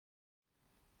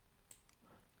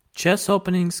Chess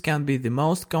openings can be the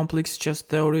most complex chess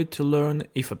theory to learn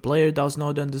if a player does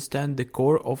not understand the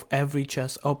core of every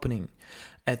chess opening.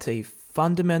 At a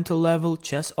fundamental level,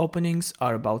 chess openings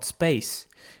are about space.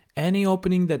 Any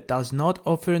opening that does not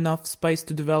offer enough space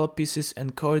to develop pieces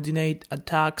and coordinate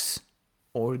attacks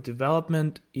or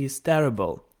development is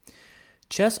terrible.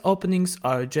 Chess openings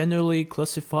are generally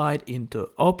classified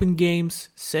into open games,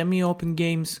 semi-open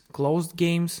games, closed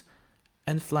games,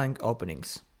 and flank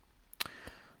openings.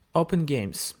 Open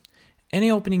games.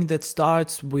 Any opening that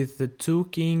starts with the two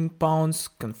king pawns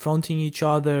confronting each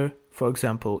other, for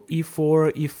example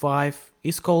e4, e5,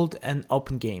 is called an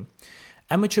open game.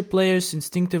 Amateur players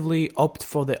instinctively opt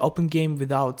for the open game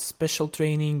without special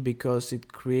training because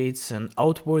it creates an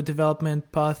outward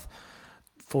development path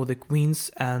for the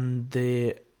queens and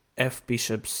the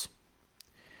f-bishops.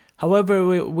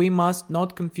 However, we must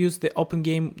not confuse the open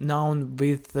game noun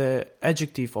with the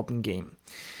adjective open game.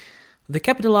 The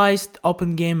capitalized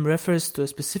open game refers to a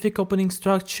specific opening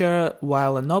structure,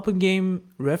 while an open game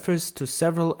refers to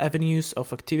several avenues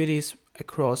of activities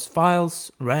across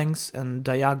files, ranks, and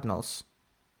diagonals.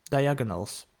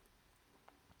 The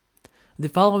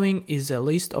following is a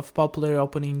list of popular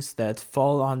openings that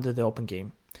fall under the open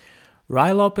game: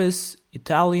 Ruy Lopez,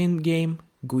 Italian game,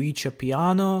 Guicha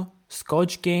Piano,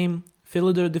 Scotch game,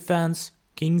 Philidor defense,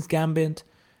 King's Gambit,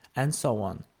 and so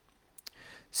on.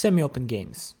 Semi-open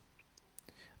games.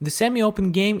 The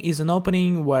semi-open game is an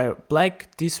opening where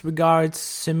black disregards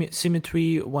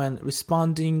symmetry when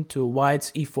responding to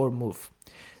white's e4 move.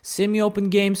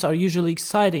 Semi-open games are usually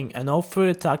exciting and offer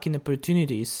attacking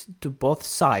opportunities to both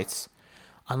sides.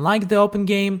 Unlike the open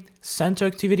game, center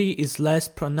activity is less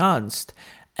pronounced,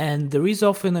 and there is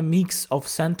often a mix of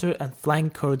center and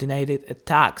flank coordinated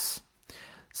attacks.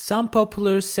 Some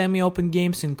popular semi-open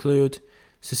games include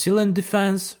Sicilian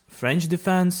defense, French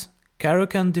defense,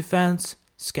 Caro-Kann defense,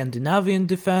 Scandinavian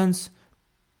defense,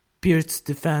 Pirc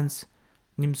defense,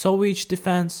 Nimzowitsch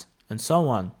defense, and so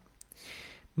on.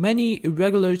 Many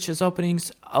irregular chess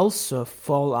openings also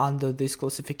fall under this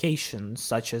classification,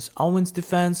 such as Owen's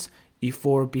defense,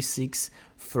 e4 b6,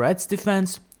 Fred's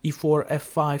defense, e4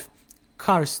 f5,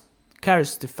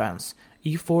 Carr's defense,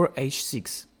 e4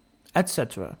 h6,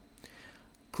 etc.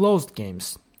 Closed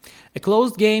games. A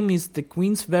closed game is the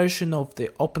queen's version of the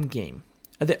open game.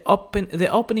 The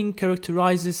opening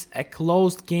characterizes a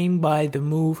closed game by the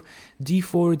move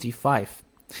d4, d5.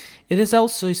 It is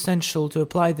also essential to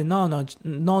apply the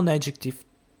non-adjective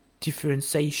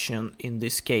differentiation in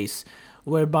this case,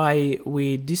 whereby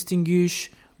we distinguish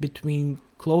between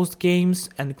closed games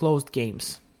and closed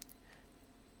games.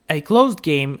 A closed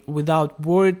game without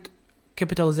word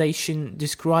capitalization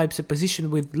describes a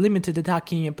position with limited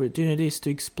attacking opportunities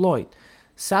to exploit.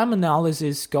 Some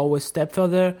analyses go a step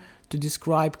further to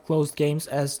describe closed games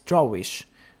as drawish.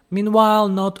 Meanwhile,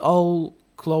 not all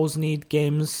close-knit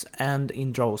games end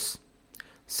in draws.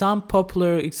 Some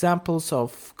popular examples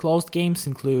of closed games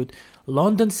include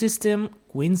London System,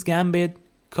 Queen's Gambit,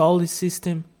 Coley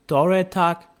System, Dore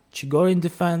Attack, Chigorin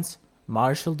Defense,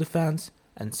 Marshall Defense,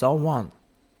 and so on.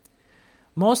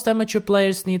 Most amateur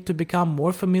players need to become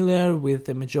more familiar with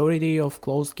the majority of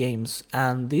closed games,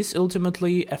 and this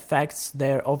ultimately affects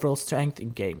their overall strength in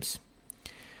games.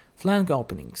 Flank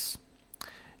openings.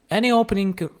 Any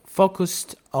opening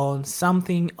focused on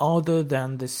something other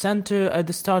than the center at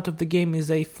the start of the game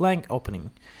is a flank opening.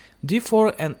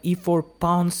 d4 and e4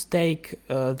 pawns take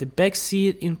the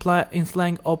backseat in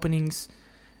flank openings,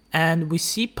 and we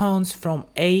see pawns from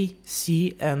a,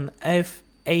 c, and f,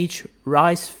 h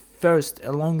rise first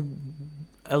along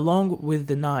with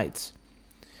the knights.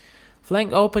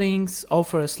 Flank openings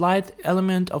offer a slight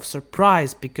element of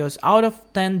surprise because out of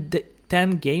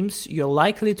 10 games, you're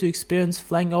likely to experience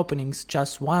flank openings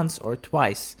just once or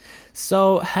twice.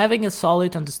 So having a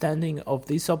solid understanding of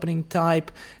this opening type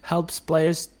helps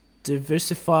players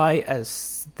diversify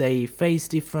as they face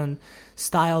different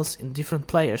styles in different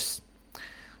players.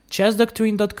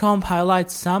 ChessDoctrine.com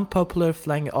highlights some popular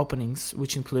flank openings,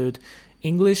 which include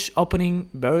English opening,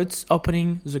 Birds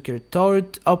opening,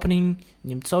 Zucker-Tort opening,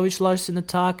 Nimzowitsch-Larsen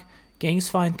attack,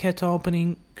 Games-Find-Ket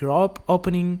opening, Grob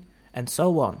opening, and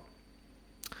so on.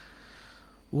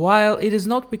 While it is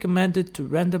not recommended to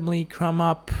randomly cram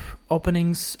up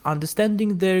openings,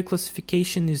 understanding their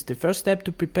classification is the first step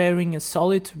to preparing a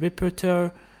solid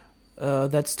repertoire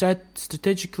that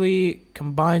strategically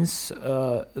combines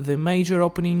the major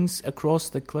openings across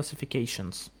the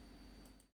classifications.